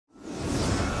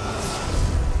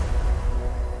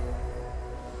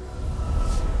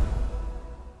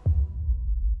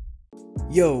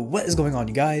Yo, what is going on,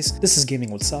 you guys? This is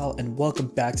GamingWithSal and welcome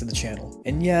back to the channel.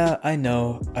 And yeah, I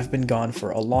know I've been gone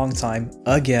for a long time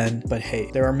again, but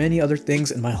hey, there are many other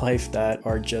things in my life that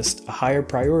are just a higher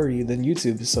priority than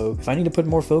YouTube, so if I need to put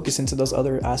more focus into those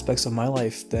other aspects of my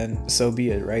life, then so be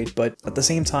it, right? But at the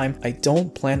same time, I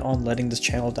don't plan on letting this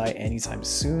channel die anytime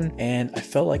soon, and I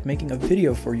felt like making a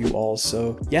video for you all,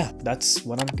 so yeah, that's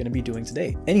what I'm gonna be doing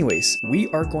today. Anyways, we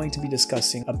are going to be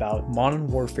discussing about Modern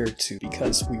Warfare 2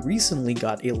 because we recently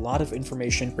got a lot of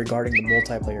information regarding the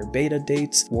multiplayer beta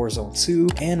dates, Warzone 2,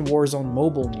 and Warzone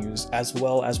mobile news, as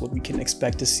well as what we can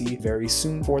expect to see very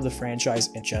soon for the franchise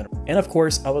in general. And of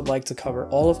course, I would like to cover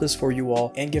all of this for you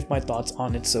all and give my thoughts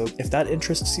on it, so if that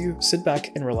interests you, sit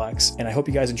back and relax, and I hope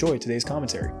you guys enjoy today's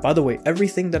commentary. By the way,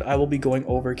 everything that I will be going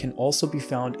over can also be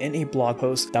found in a blog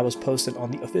post that was posted on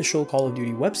the official Call of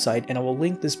Duty website, and I will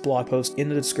link this blog post in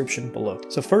the description below.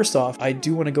 So first off, I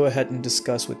do want to go ahead and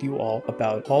discuss with you all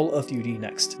about Call of Duty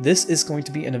Next. This is going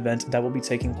to be an event that will be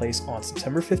taking place on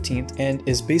September 15th and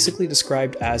is basically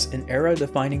described as an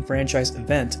era-defining franchise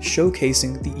event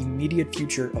showcasing the immediate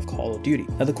future of Call of Duty.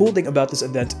 Now the cool thing about this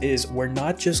event is we're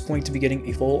not just going to be getting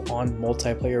a full-on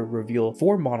multiplayer reveal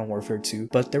for Modern Warfare 2,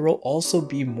 but there will also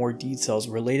be more details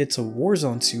related to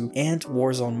Warzone 2 and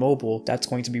Warzone Mobile that's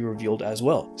going to be revealed as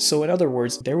well. So in other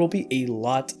words, there will be a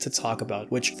lot to talk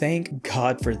about, which thank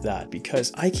God for that,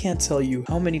 because I can't tell you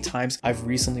how many times I've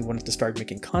recently wanted to start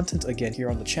making content again here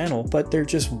on the channel, but there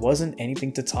just wasn't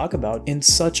anything to talk about in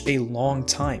such a long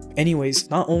time.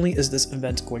 Anyways, not only is this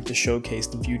event going to showcase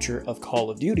the future of Call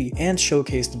of Duty and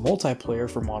showcase the multiplayer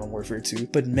for Modern Warfare 2,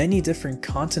 but many different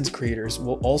content creators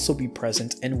will also be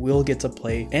present and will get to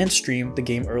play and stream the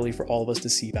game early for all of us to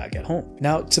see back at home.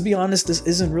 Now, to be honest, this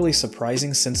isn't really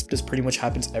surprising since this pretty much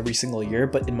happens every single year,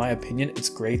 but in my opinion, it's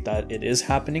great that it is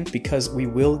happening because we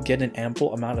will get an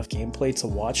ample amount of gameplay to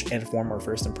watch and form our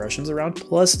first impressions around.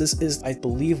 Plus, this is, I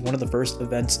believe, one of the first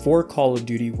events for Call of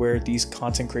Duty where these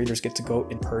content creators get to go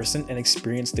in person and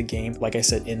experience the game, like I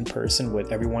said, in person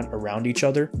with everyone around each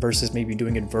other versus maybe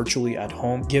doing it virtually at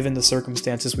home, given the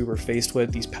circumstances we were faced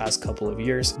with these past couple of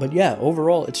years. But yeah,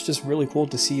 overall, it's just really cool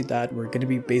to see that we're going to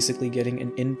be basically getting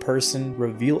an in-person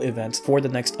reveal event for the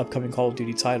next upcoming Call of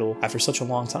Duty title after such a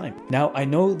long time. Now, I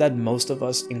know that most of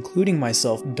us, including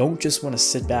myself, don't just want to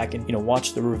sit back and,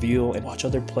 watch the reveal and watch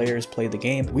other players play the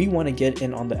game. We want to get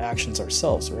in on the actions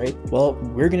ourselves, right? Well,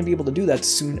 we're going to be able to do that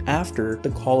soon after the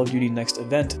Call of Duty Next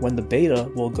event when the beta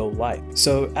will go live.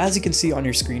 So as you can see on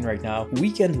your screen right now,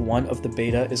 weekend 1 of the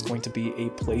beta is going to be a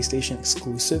PlayStation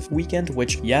exclusive weekend,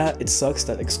 which yeah, it sucks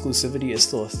that exclusivity is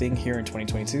still a thing here in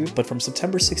 2022, but from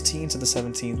September 16th to the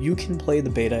 17th, you can play the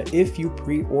beta if you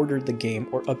pre-ordered the game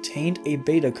or obtained a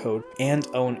beta code and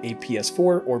own a PS4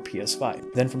 or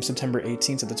PS5. Then from September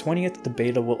 18th to the 20th, the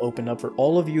beta will open up for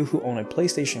all of you who own a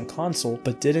PlayStation console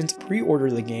but didn't pre-order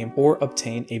the game or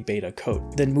obtain a beta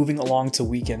code. Then moving along to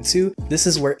weekend 2, this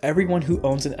is where everyone who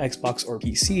owns an Xbox or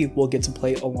PC will get to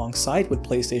play alongside with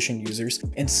PlayStation users,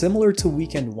 and similar to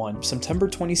weekend 1, September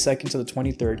 22nd to the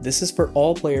 23rd, this is for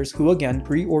all players who again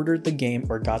pre-ordered the game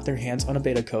or got their hands on a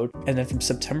beta code, and then from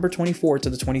September 24th to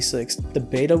the 26th, the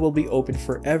beta will be open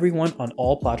for everyone on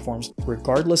all platforms,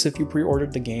 regardless if you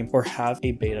pre-ordered the game or have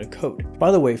a beta code.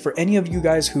 By the way, for any of you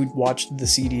guys who watched the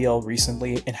CDL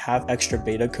recently and have extra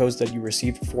beta codes that you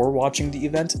received for watching the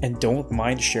event and don't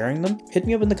mind sharing them, hit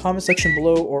me up in the comment section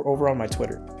below or over on my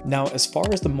Twitter. Now, as far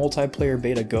as the multiplayer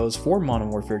beta goes for Modern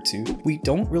Warfare 2, we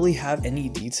don't really have any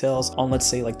details on, let's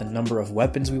say, like the number of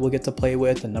weapons we will get to play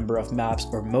with, the number of maps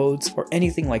or modes, or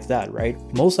anything like that, right?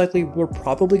 Most likely, we're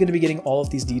probably going to be getting all of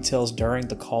these details during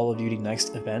the Call of Duty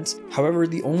Next event. However,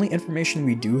 the only information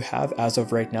we do have as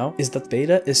of right now is that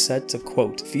beta is set to,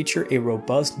 quote, feature a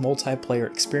robust multiplayer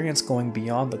experience going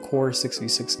beyond the core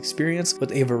 6v6 experience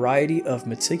with a variety of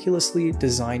meticulously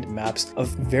designed maps of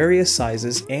various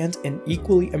sizes and an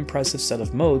equally impressive set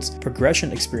of modes,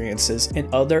 progression experiences,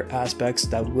 and other aspects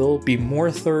that will be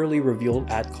more thoroughly revealed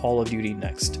at Call of Duty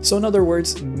Next. So in other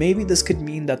words, maybe this could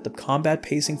mean that the combat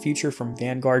pacing feature from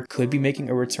Vanguard could be making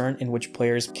a return in which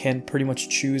players can pretty much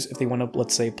choose if they want to,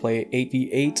 let's say, play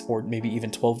 8v8 or maybe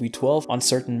even 12v12 on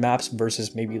certain maps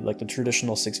versus maybe like the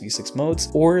traditional 6v6 modes,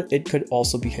 or it could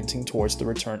also be hinting towards the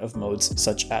return of modes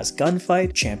such as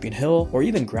Gunfight, Champion Hill, or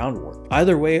even Ground War.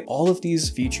 Either way, all of these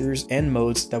features and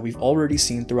modes that we've already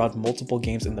seen throughout multiple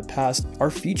games in the past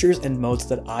are features and modes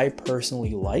that I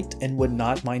personally liked and would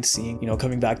not mind seeing,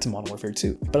 coming back to Modern Warfare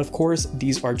 2. But of course,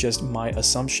 these are just my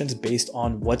assumptions based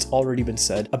on what's already been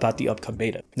said about the upcoming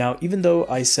beta. Now, even though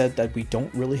I said that we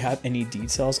don't really have any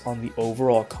details on the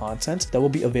overall content that will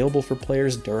be available for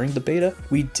players during the beta,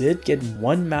 we did get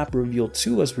one map revealed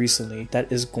to us recently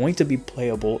that is going to be played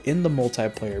playable in the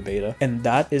multiplayer beta, and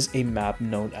that is a map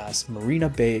known as Marina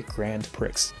Bay Grand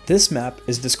Prix. This map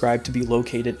is described to be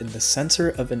located in the center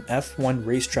of an F1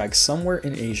 racetrack somewhere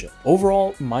in Asia.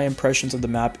 Overall, my impressions of the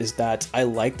map is that I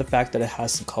like the fact that it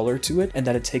has some color to it and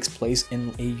that it takes place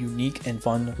in a unique and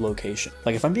fun location.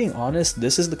 Like, if I'm being honest,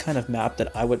 this is the kind of map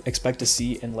that I would expect to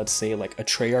see in, let's say, like a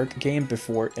Treyarch game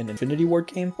before an Infinity Ward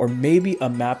game, or maybe a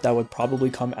map that would probably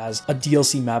come as a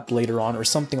DLC map later on or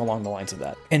something along the lines of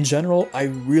that. In general, I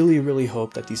really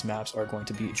hope that these maps are going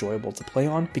to be enjoyable to play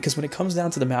on, because when it comes down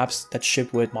to the maps that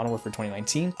shipped with Modern Warfare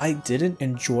 2019, I didn't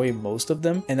enjoy most of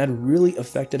them, and that really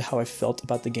affected how I felt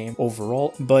about the game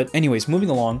overall. But anyways, moving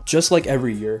along, just like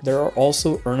every year, there are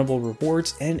also earnable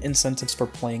rewards and incentives for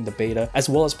playing the beta, as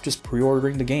well as just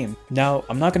pre-ordering the game. Now,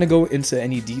 I'm not going to go into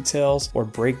any details or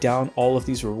break down all of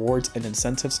these rewards and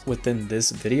incentives within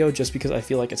this video, just because I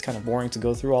feel like it's kind of boring to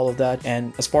go through all of that.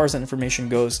 And as far as that information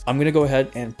goes, I'm going to go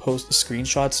ahead and post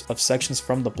screenshots of sections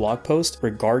from the blog post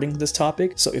regarding this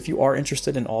topic. So if you are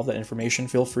interested in all of that information,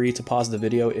 feel free to pause the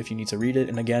video if you need to read it.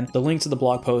 And again, the link to the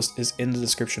blog post is in the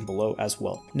description below as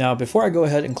well. Now, before I go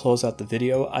ahead and close out the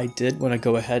video, I did want to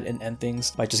go ahead and end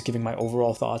things by just giving my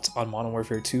overall thoughts on Modern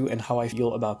Warfare 2 and how I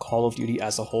feel about Call of Duty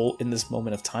as a whole in this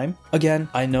moment of time. Again,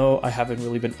 I know I haven't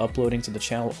really been uploading to the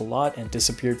channel a lot and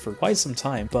disappeared for quite some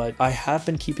time, but I have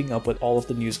been keeping up with all of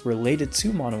the news related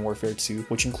to Modern Warfare 2,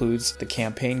 which includes the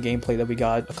campaign gameplay that we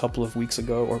got a couple of weeks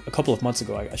ago, or a couple of months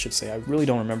ago, I should say. I really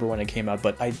don't remember when it came out,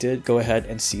 but I did go ahead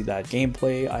and see that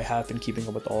gameplay. I have been keeping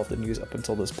up with all of the news up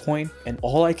until this point, and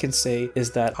all I can say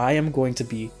is that I am going to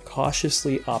be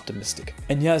cautiously optimistic.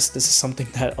 And yes, this is something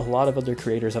that a lot of other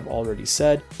creators have already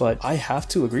said, but I have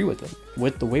to agree with them.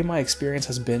 With the way my experience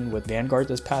has been with Vanguard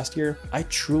this past year, I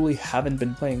truly haven't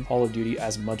been playing Call of Duty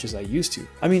as much as I used to.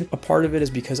 I mean, a part of it is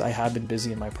because I have been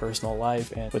busy in my personal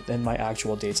life and within my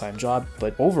actual daytime job,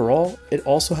 but overall, it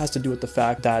also has to do with the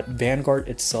fact that Vanguard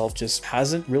itself just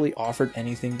hasn't really offered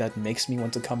anything that makes me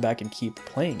want to come back and keep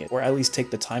playing it, or at least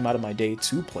take the time out of my day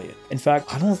to play it. In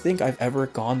fact, I don't think I've ever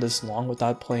gone this long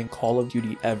without playing Call of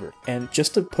Duty ever. And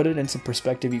just to put it into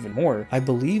perspective even more, I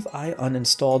believe I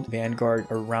uninstalled Vanguard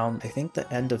around, I think,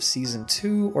 the end of season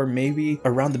 2 or maybe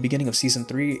around the beginning of season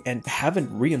 3, and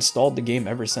haven't reinstalled the game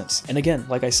ever since. And again,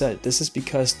 like I said, this is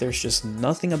because there's just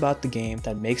nothing about the game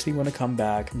that makes me want to come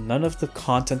back. None of the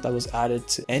content that was added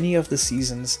to any of the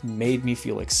seasons made me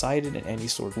feel excited in any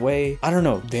sort of way. I don't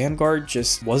know, Vanguard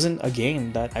just wasn't a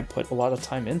game that I put a lot of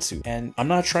time into, and I'm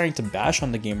not trying to bash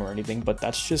on the game or anything, but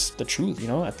that's just the truth, you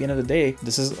know? At the end of the day,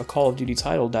 this is a Call of Duty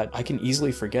title that I can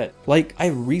easily forget. Like, I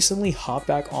recently hopped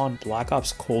back on Black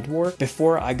Ops Cold War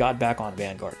before I got back on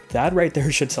Vanguard. That right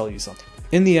there should tell you something.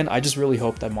 In the end, I just really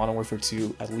hope that Modern Warfare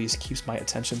 2 at least keeps my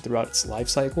attention throughout its life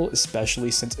cycle, especially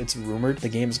since it's rumored the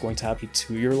game is going to have a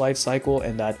 2-year life cycle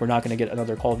and that we're not going to get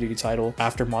another Call of Duty title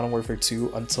after Modern Warfare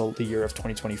 2 until the year of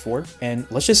 2024. And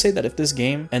let's just say that if this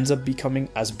game ends up becoming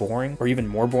as boring or even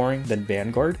more boring than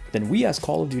Vanguard, then we as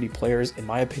Call of Duty players, in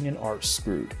my opinion, are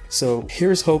screwed. So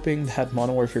here's hoping that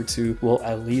Modern Warfare 2 will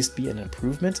at least be an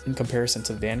improvement in comparison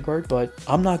to Vanguard, but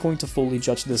I'm not going to fully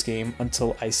judge this game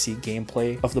until I see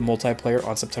gameplay of the multiplayer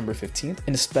on September 15th,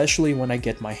 and especially when I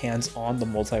get my hands on the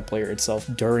multiplayer itself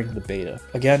during the beta.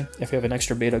 Again, if you have an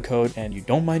extra beta code and you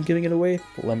don't mind giving it away,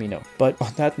 let me know. But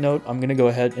on that note, I'm gonna go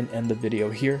ahead and end the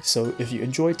video here. So if you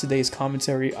enjoyed today's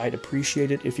commentary, I'd appreciate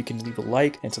it if you can leave a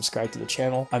like and subscribe to the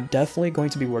channel. I'm definitely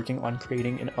going to be working on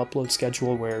creating an upload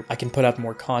schedule where I can put out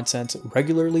more content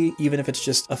regularly, even if it's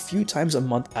just a few times a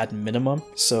month at minimum.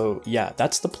 So yeah,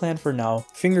 that's the plan for now.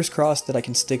 Fingers crossed that I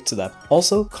can stick to that.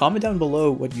 Also, comment down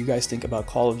below what you guys think about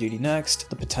Call of Duty Next,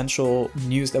 the potential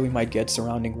news that we might get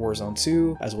surrounding Warzone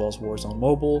 2, as well as Warzone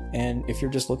Mobile, and if you're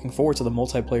just looking forward to the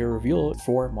multiplayer reveal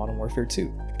for Modern Warfare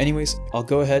 2. Anyways, I'll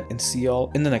go ahead and see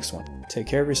y'all in the next one. Take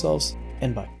care of yourselves,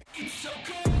 and bye.